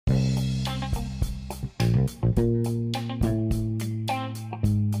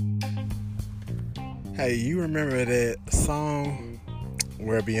Hey, you remember that song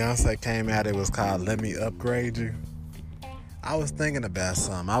where Beyonce came out? It was called Let Me Upgrade You. I was thinking about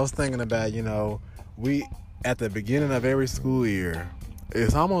something. I was thinking about, we, at the beginning of every school year,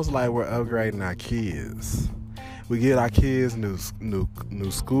 it's almost like we're upgrading our kids. We get our kids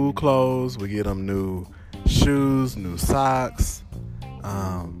new school clothes. We get them new shoes, new socks,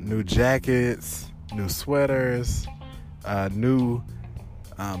 new jackets, new sweaters, new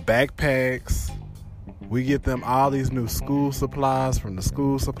backpacks. We get them all these new school supplies from the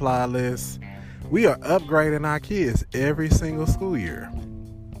school supply list. We are upgrading our kids every single school year.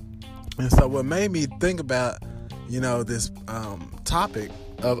 And so what made me think about, this topic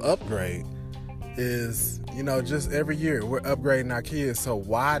of upgrade is, just every year we're upgrading our kids. So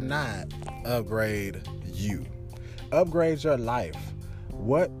why not upgrade you? Upgrade your life.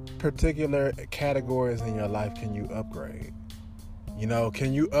 What particular categories in your life can you upgrade?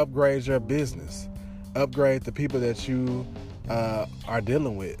 Can you upgrade your business? Upgrade the people that you are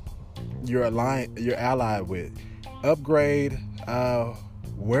dealing with, you're allied with. Upgrade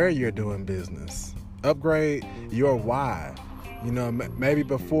where you're doing business. Upgrade your why. Maybe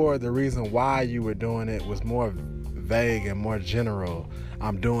before the reason why you were doing it was more vague and more general.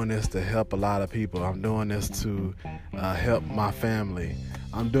 I'm doing this to help a lot of people. I'm doing this to help my family.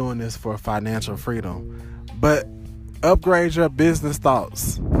 I'm doing this for financial freedom. But upgrade your business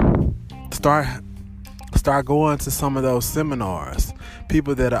thoughts. Start going to some of those seminars.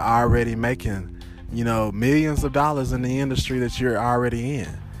 People that are already making, millions of dollars in the industry that you're already in.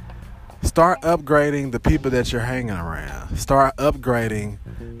 Start upgrading the people that you're hanging around. Start upgrading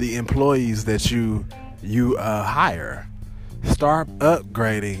the employees that you hire. Start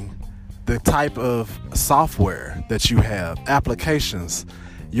upgrading the type of software that you have, applications,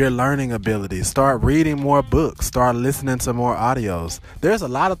 your learning ability. Start reading more books. Start listening to more audios. There's a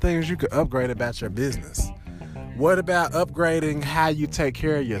lot of things you could upgrade about your business. What about upgrading how you take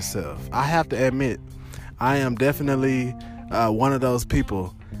care of yourself? I have to admit, I am definitely one of those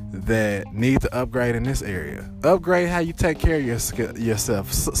people that need to upgrade in this area. Upgrade how you take care of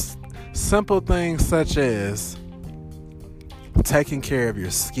yourself. Simple things such as taking care of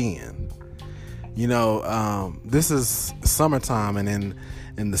your skin. This is summertime, and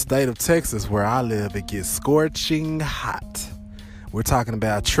in the state of Texas where I live, it gets scorching hot. We're talking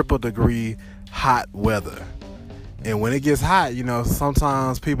about triple degree hot weather. And when it gets hot,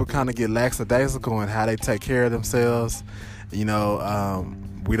 sometimes people kind of get lackadaisical in how they take care of themselves. We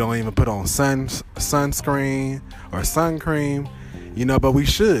don't even put on sunscreen or sun cream, but we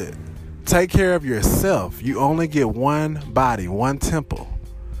should. Take care of yourself. You only get one body, one temple.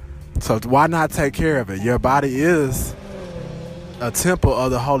 So why not take care of it? Your body is a temple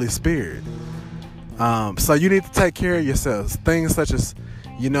of the Holy Spirit. So you need to take care of yourselves. Things such as,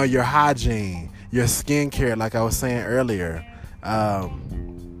 your hygiene, your skincare, like I was saying earlier. How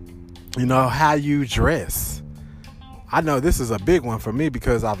you dress. I know this is a big one for me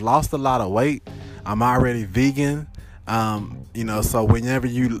because I've lost a lot of weight. I'm already vegan. So whenever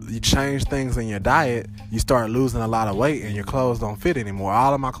you change things in your diet, you start losing a lot of weight and your clothes don't fit anymore.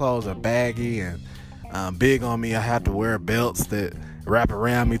 All of my clothes are baggy and big on me. I have to wear belts that wrap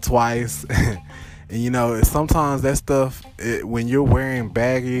around me twice. And sometimes that stuff, when you're wearing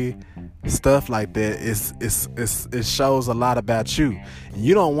baggy stuff like that, it shows a lot about you. And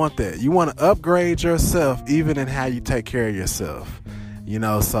you don't want that. You want to upgrade yourself even in how you take care of yourself.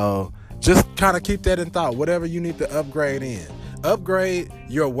 So just kind of keep that in thought. Whatever you need to upgrade in. Upgrade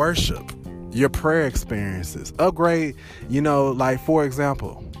your worship, your prayer experiences. Upgrade, like for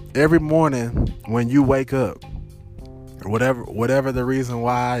example, every morning when you wake up, whatever the reason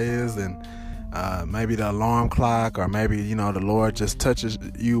why is, and maybe the alarm clock, or maybe the Lord just touches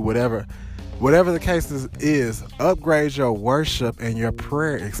you, whatever the case is, upgrade your worship and your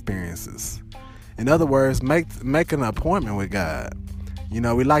prayer experiences. In other words, make an appointment with God.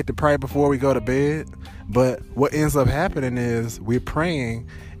 We like to pray before we go to bed, but what ends up happening is we're praying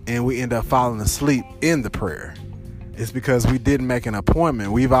and we end up falling asleep in the prayer. It's because we didn't make an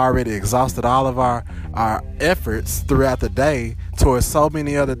appointment. We've already exhausted all of our efforts throughout the day towards so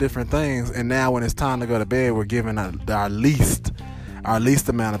many other different things. And now when it's time to go to bed, we're giving our least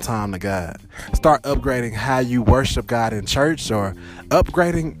amount of time to God. Start upgrading how you worship God in church, or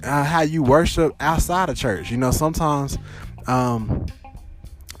upgrading how you worship outside of church. Sometimes,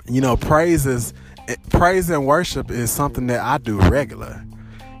 praise and worship is something that I do regular.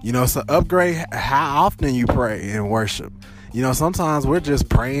 So upgrade how often you pray and worship. Sometimes we're just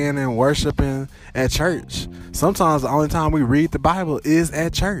praying and worshiping at church. Sometimes the only time we read the Bible is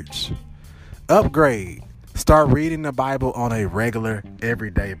at church. Upgrade Start reading the Bible on a regular,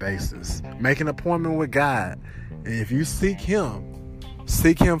 everyday basis. Make an appointment with God. And if you seek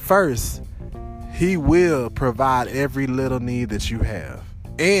Him first, He will provide every little need that you have.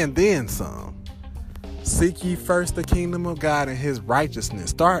 And then some. Seek ye first the kingdom of God and His righteousness.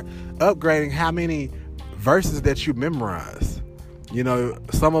 Start upgrading how many verses that you memorize.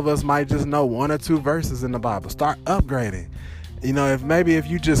 Some of us might just know 1 or 2 verses in the Bible. Start upgrading. If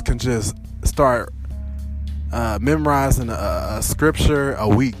you just can just start memorizing a scripture a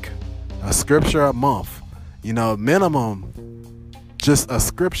week, a scripture a month, minimum, just a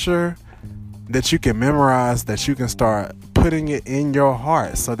scripture that you can memorize, that you can start putting it in your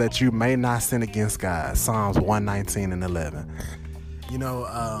heart so that you may not sin against God. Psalms 119:11.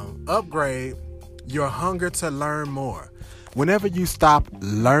 Upgrade your hunger to learn more. Whenever you stop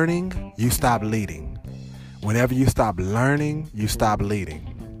learning, you stop leading. Whenever you stop learning, you stop leading.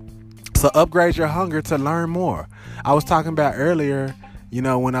 So upgrade your hunger to learn more. I was talking about earlier,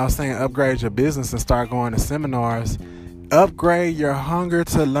 when I was saying upgrade your business and start going to seminars, upgrade your hunger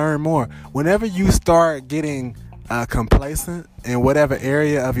to learn more. Whenever you start getting complacent in whatever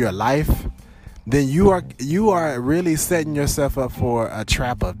area of your life, then you are really setting yourself up for a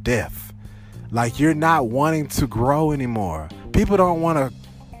trap of death. Like, you're not wanting to grow anymore. People don't want to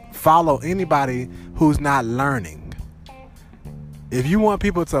follow anybody who's not learning. If you want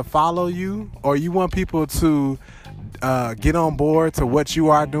people to follow you, or you want people to get on board to what you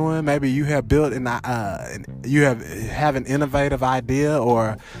are doing, maybe you have built you have an innovative idea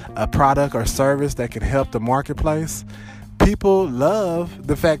or a product or service that can help the marketplace. People love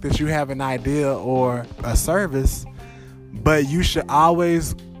the fact that you have an idea or a service, but you should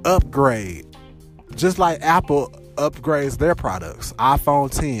always upgrade. Just like Apple upgrades their products,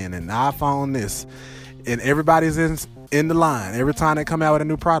 iPhone 10 and iPhone this, and everybody's in the line every time they come out with a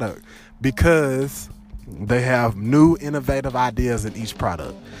new product, because they have new innovative ideas in each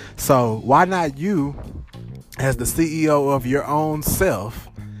product. So why not you, as the CEO of your own self,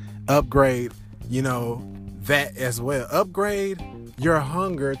 upgrade, that as well. Upgrade your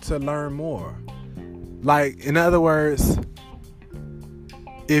hunger to learn more. Like, in other words,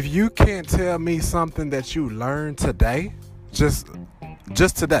 if you can't tell me something that you learned today, just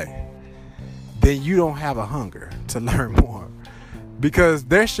today, then you don't have a hunger to learn more. Because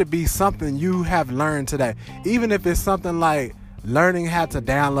there should be something you have learned today. Even if it's something like learning how to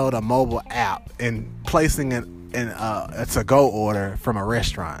download a mobile app and placing a to-go order from a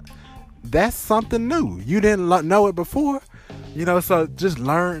restaurant. That's something new. You didn't know it before. So just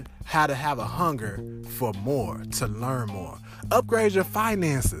learn how to have a hunger for more, to learn more. Upgrade your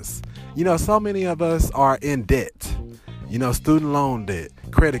finances. So many of us are in debt. Student loan debt,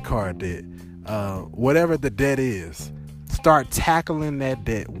 credit card debt, whatever the debt is. Start tackling that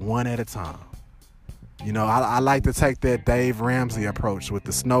debt one at a time. I like to take that Dave Ramsey approach with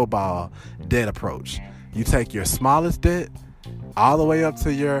the snowball debt approach. You take your smallest debt all the way up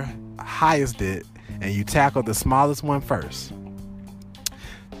to your highest debt, and you tackle the smallest one first.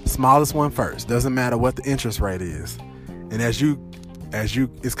 Smallest one first. Doesn't matter what the interest rate is. And as you,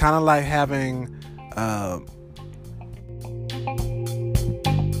 it's kind of like having,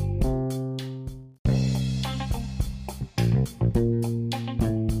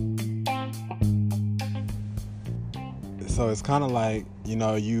 so it's kind of like,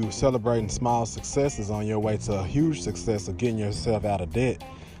 you celebrating small successes on your way to a huge success of getting yourself out of debt.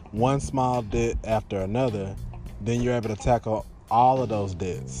 One small debt after another, then you're able to tackle all of those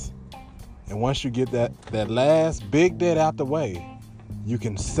debts. And once you get that last big debt out the way, you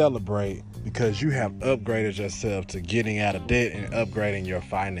can celebrate because you have upgraded yourself to getting out of debt and upgrading your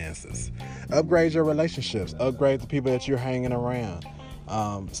finances. Upgrade your relationships. Upgrade the people that you're hanging around.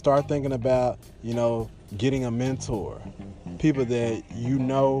 Start thinking about, getting a mentor. People that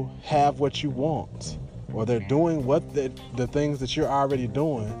have what you want, or they're doing what the things that you're already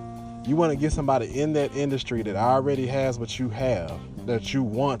doing. You want to get somebody in that industry that already has what you have, that you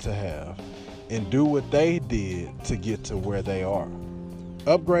want to have, and do what they did to get to where they are.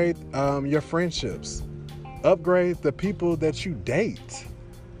 Upgrade your friendships. Upgrade the people that you date.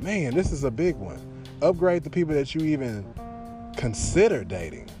 Man, this is a big one. Upgrade the people that you even consider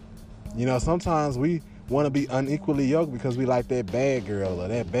dating. Sometimes we want to be unequally yoked because we like that bad girl or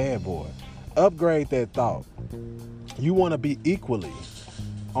that bad boy. Upgrade that thought. You want to be equally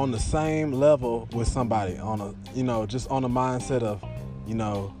on the same level with somebody, just on the mindset of,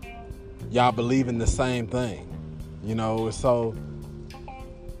 y'all believe in the same thing. So,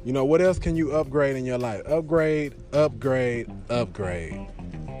 what else can you upgrade in your life? Upgrade.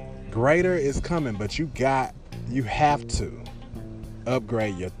 Greater is coming, but you have to.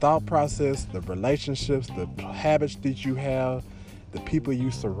 Upgrade your thought process, the relationships, the habits that you have, the people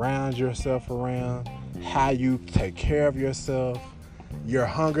you surround yourself around, how you take care of yourself, your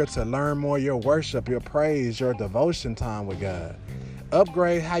hunger to learn more, your worship, your praise, your devotion time with God.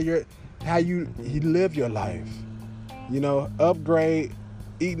 Upgrade how you live your life. Upgrade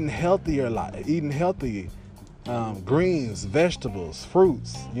eating healthy, greens, vegetables,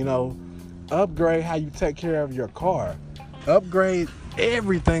 fruits. Upgrade how you take care of your car. Upgrade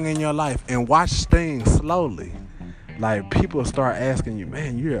everything in your life and watch things slowly. Like, people start asking you,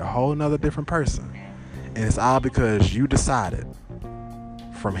 man, you're a whole nother different person. And it's all because you decided,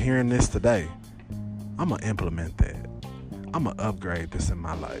 from hearing this today, I'm going to implement that. I'm going to upgrade this in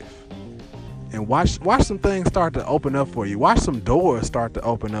my life. And watch some things start to open up for you. Watch some doors start to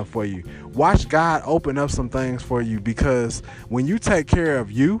open up for you. Watch God open up some things for you, because when you take care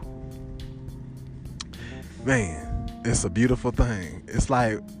of you, man, it's a beautiful thing. It's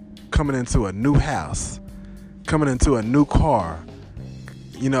like coming into a new house, coming into a new car,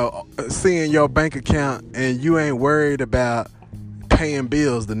 seeing your bank account and you ain't worried about paying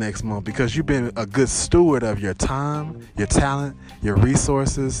bills the next month because you've been a good steward of your time, your talent, your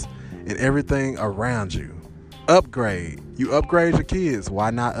resources, and everything around you. Upgrade. You upgrade your kids. Why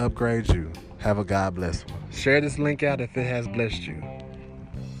not upgrade you? Have a God bless one. Share this link out if it has blessed you.